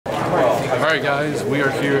Alright guys, we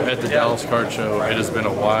are here at the Dallas Kart Show. It has been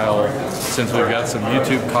a while since we've got some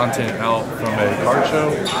YouTube content out from a kart show,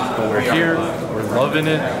 but we're here, we're loving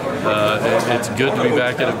it. It's good to be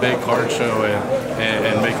back at a big kart show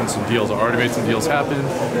and making some deals. I already made some deals happen.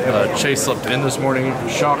 Chase slept in this morning,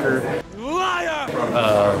 shocker.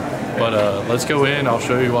 But let's go in, I'll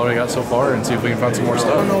show you what we got so far and see if we can find some more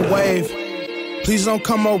stuff. Please don't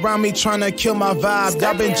come around me trying to kill my vibe.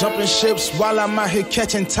 Y'all been jumping ships while I'm out here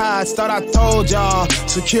catching tides. Thought I told y'all,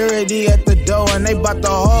 security at the door and they bout to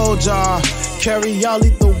hold y'all. Carry y'all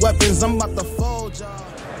lethal weapons, I'm about to fold y'all.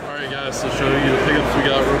 Alright guys, so show you the pickups we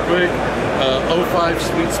got real quick. 05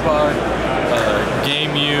 Sweet Spot,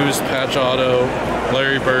 Game Used, Patch Auto,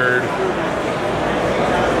 Larry Bird.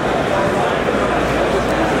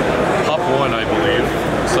 Hop 1 I believe,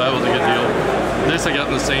 so that was a good deal. This I got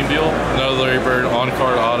in the same deal, another Larry Bird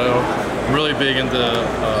on-card auto. I'm really big into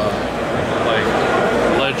like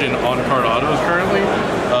legend on-card autos currently,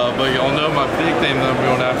 but y'all know my big thing that I'm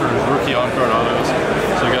going after is rookie on-card autos.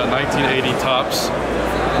 So I got 1980 Topps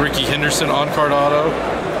Ricky Henderson on-card auto,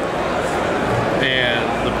 and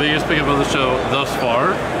the biggest pickup of the show thus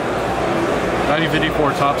far,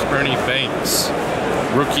 1954 Topps Bernie Banks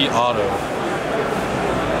rookie auto.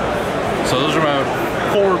 So those are my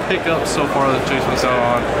 4 pickups so far that Chase missed out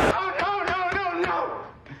on. No!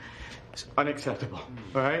 It's unacceptable,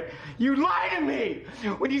 all right? You lie to me!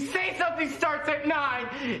 When you say something starts at 9,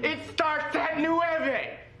 it starts at 9!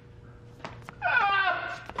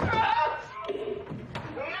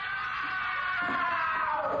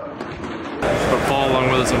 But follow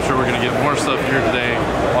along with us, I'm sure we're gonna get more stuff here today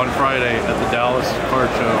on Friday at the Dallas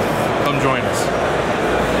Kart Show. Come join us.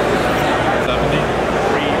 70?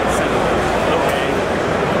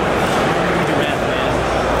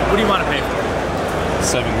 What do you want to pay for?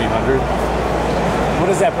 1,700. What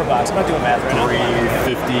is that per box? I'm not doing math right now.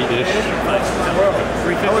 350-ish.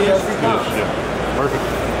 350-ish? Yeah. Perfect.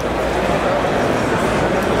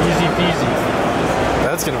 Easy peasy.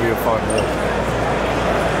 That's gonna be a fun look.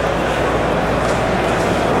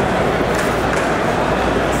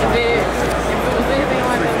 If it was anything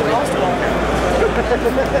like the last one,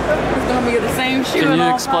 it's gonna be the same shoe. Can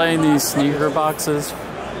you explain these sneaker boxes?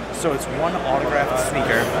 So it's one autographed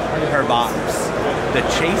sneaker per box. The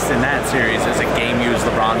Chase in that series is a game-used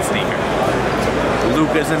LeBron sneaker.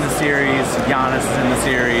 Luka's in the series, Giannis is in the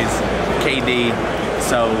series, KD.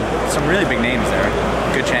 So some really big names there.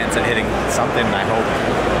 Good chance at hitting something, I hope.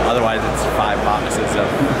 Otherwise it's 5 boxes of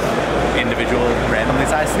individual randomly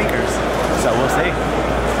sized sneakers. So we'll see.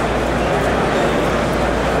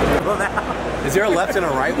 Is there a left and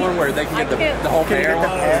a right one where they can get the whole pair?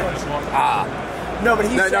 No, but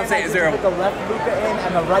he's saying I'm saying, is there get the left Luka in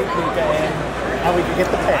and the right Luka in, and we can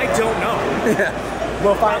get the pair. I don't know.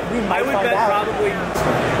 We'll find. We might find out. Probably.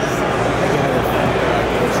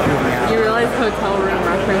 You realize hotel room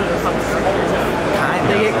reference is Kind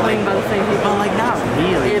they get cleaned by the same people. Like not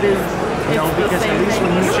really. It is. No, because at least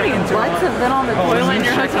when you check into butts have been on the toilet in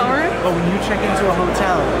your hotel room? But when you check into a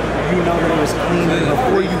hotel, you know that it was clean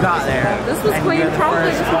before you got there. This was clean probably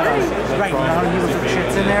this morning. Right, you know how you put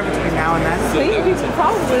shits in there between now and then? Clean people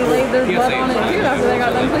probably laid their butt on it too after they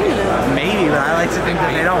got done cleaning it. Maybe, but I like to think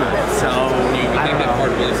that they don't. So, I don't know.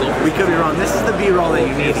 We could be wrong. This is the B-roll that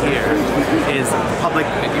you need here, is public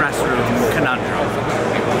restroom conundrum.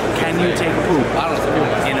 Can you take poop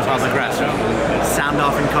in a public restroom? Sound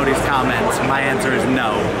off in Cody's comments. My answer is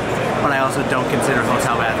no. But I also don't consider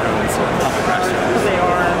hotel bathrooms public restrooms. They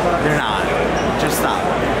are. They're not. Just stop.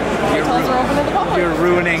 Hotels are open to the public. You're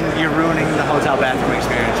ruining the hotel bathroom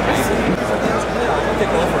experience.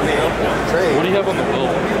 What do you have on the bill?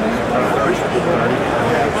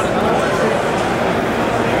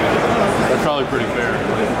 That's probably pretty fair.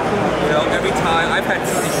 You know, every time, I've had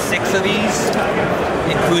 6 of these,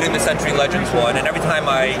 including the Century Legends one, and every time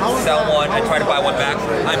I sell one, I try to buy one back,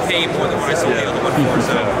 I'm paying more than what I sold the other one for,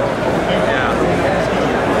 so, yeah.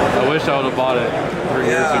 I wish I would have bought it 3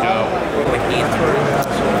 years ago.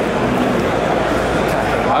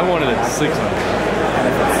 I wanted it 600. And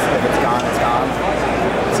if it's gone, it's gone.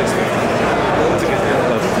 650. That's a good deal.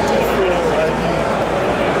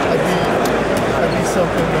 I'd be so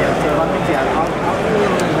convinced. I'll do a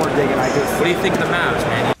little more digging. What do you think of the maps,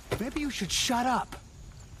 man? Maybe you should shut up.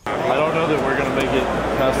 I don't know that we're going to make it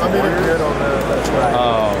past the I'm even good on that. That's right.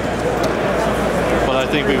 But I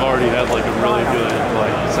think we've already had like a really good,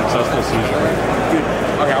 like successful season. Dude,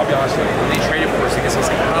 okay, I'll be honest with you. When they traded for us, I guess I was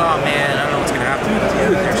like, oh man, I don't know what's going to happen.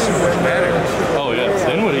 Dude, they're so much better. Oh yeah,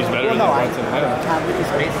 Dinwiddie's better than Brunson.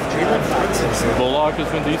 Bullock has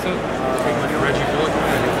been decent. Reggie Bullock.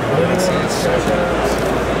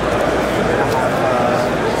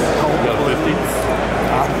 Got 50.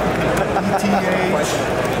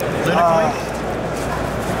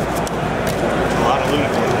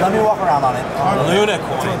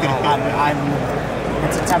 Unicorn.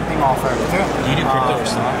 It's a tempting offer. Do you do crypto or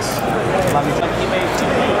stocks? Let me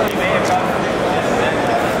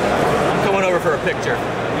I'm coming over for a picture.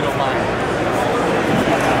 You don't mind.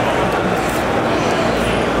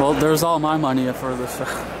 Well, there's all my money for the show.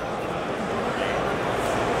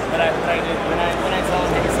 When I tell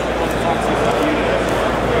him he's something to talk to you.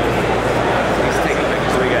 He's taking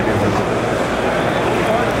pictures. We got to do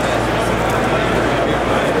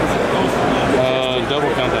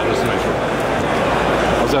Double count that just to make sure.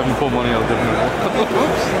 I was having full money out of different.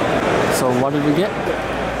 So what did we get?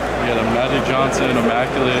 We got a Magic Johnson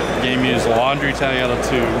Immaculate Game Used Laundry Tag out of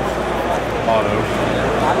 2 auto.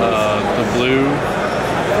 The blue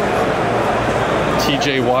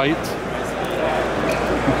TJ White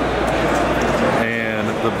and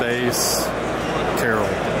the base Carroll.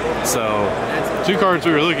 So 2 cards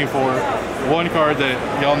we were looking for. 1 card that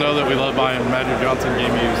y'all know that we love buying Magic Johnson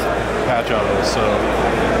Game Used patch autos. So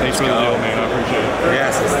thanks for the deal, man. I appreciate it.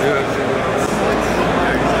 Yes, let's do it.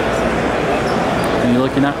 What are you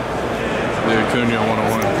looking at? The Acuna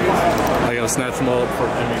 101. I gotta snatch them all up for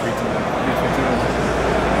Jimmy beats me.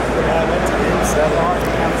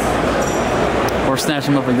 Or snatch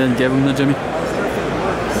them up and then give them to Jimmy?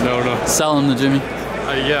 No. Sell them to Jimmy?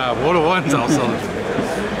 Yeah, 101s I'll sell them.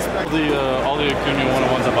 All the Acuna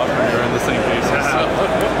 101s I bought from here are in the same cases. So.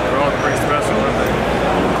 They're all pretty special, aren't they?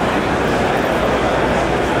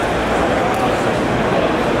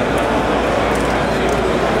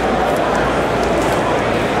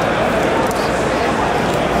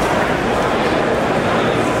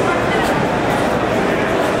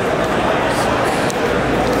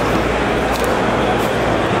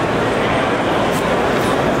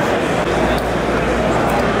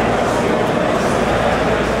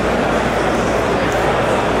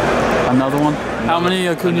 Another one? How many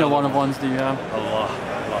Acuna 101s do you have? A lot.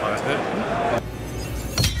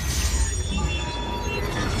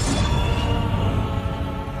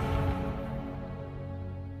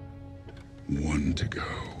 One to go.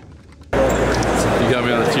 You got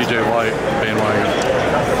me on the TJ White bandwagon.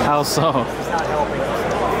 How so?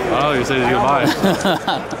 Oh, you said he's gonna buy it.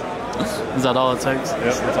 Is that all it takes? Yep,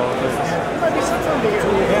 that's all it takes.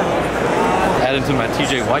 Add it to my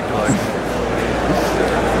TJ White collection.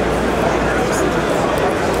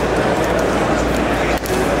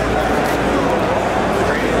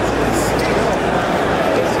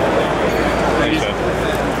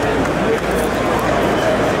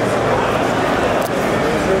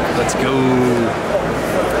 Let's go.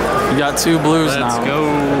 You got 2 blues now. Let's go.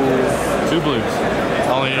 2 blues. I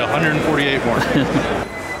only need 148 more.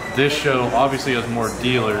 This show obviously has more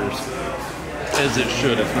dealers, as it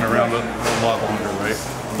should. It's been around a lot longer, right?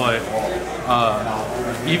 But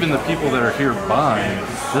even the people that are here buying,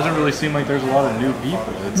 it doesn't really seem like there's a lot of new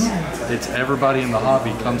people. It's everybody in the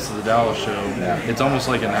hobby comes to the Dallas show. It's almost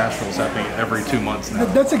like a nationals happening every 2 months now.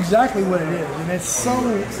 That's exactly what it is, and it's so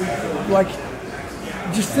like.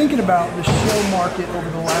 Just thinking about the show market over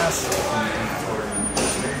the last.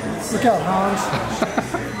 Look out, Hans.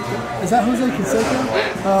 Is that Jose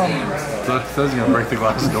Canseco? So it says he's gonna break the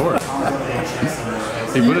glass door.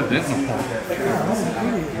 He put a dent in the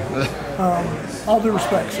wall. All due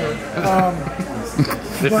respect, sir.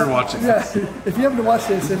 If you're watching. Yeah, if you happen to watch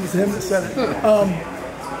this, it was him that said it.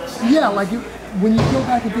 Yeah, like when you go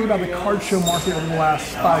back and think about the card show market over the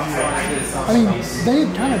last 5 years, I mean, they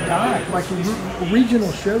had kind of died. Like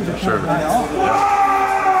regional shows had kind of died off.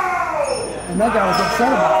 And that guy was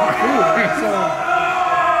upset about it too. So,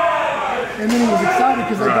 and then he was excited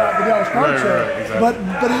because they got the Dallas Card Show. Exactly.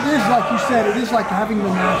 But it is like you said, it is like having the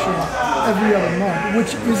national every other month,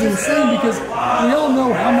 which is insane because we all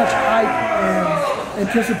know how much hype and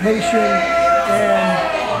anticipation and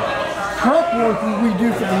prep work we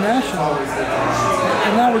do for the national,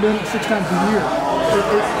 and now we're doing it 6 times a year.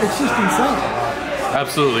 It's just insane.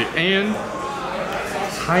 Absolutely, and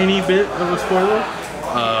tiny bit of a spoiler.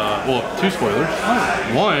 Well, 2 spoilers.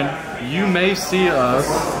 One, you may see us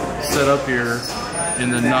set up here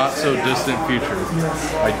in the not so distant future.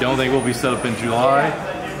 I don't think we'll be set up in July,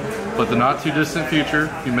 but the not too distant future,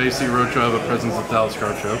 you may see Roadshow have a presence at the Dallas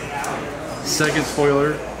Card Show. Second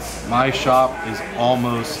spoiler, my shop is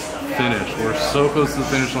almost finished. We're so close to the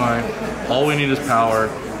finish line. All we need is power.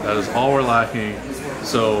 That is all we're lacking.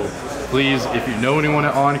 So please, if you know anyone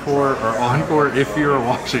at Encore, or Encore, if you're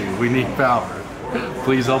watching, we need power.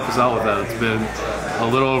 Please help us out with that. It's been a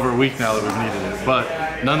little over a week now that we've needed it. But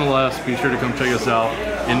nonetheless, be sure to come check us out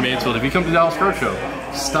in Mansfield. If you come to Dallas Card Show,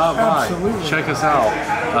 stop by, check us out.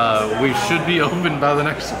 We should be open by the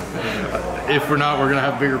next one. If we're not, we're going to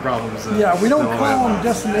have bigger problems. Yeah, we don't call them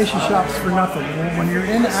destination shops for nothing. When you're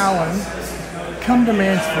in Allen, come to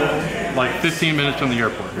Mansfield. Like 15 minutes from the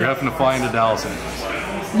airport. You're having to fly into Dallas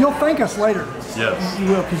anyways. You'll thank us later. Yes. You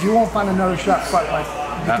will, because you won't find another shot quite like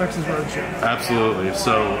the Texas Roadshow. Absolutely.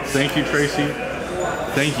 So thank you, Tracy.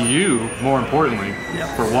 Thank you, more importantly,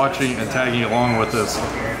 for watching and tagging along with us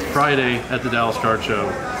Friday at the Dallas Card Show.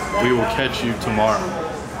 We will catch you tomorrow.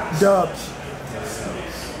 Dubs.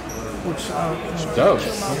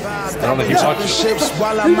 Dubs. I don't think he's watching. Ships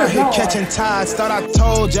while I'm out here catching tides. Thought I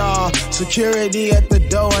told y'all. Security at the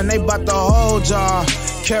door and they bout to hold y'all.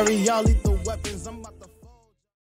 Carry y'all lethal.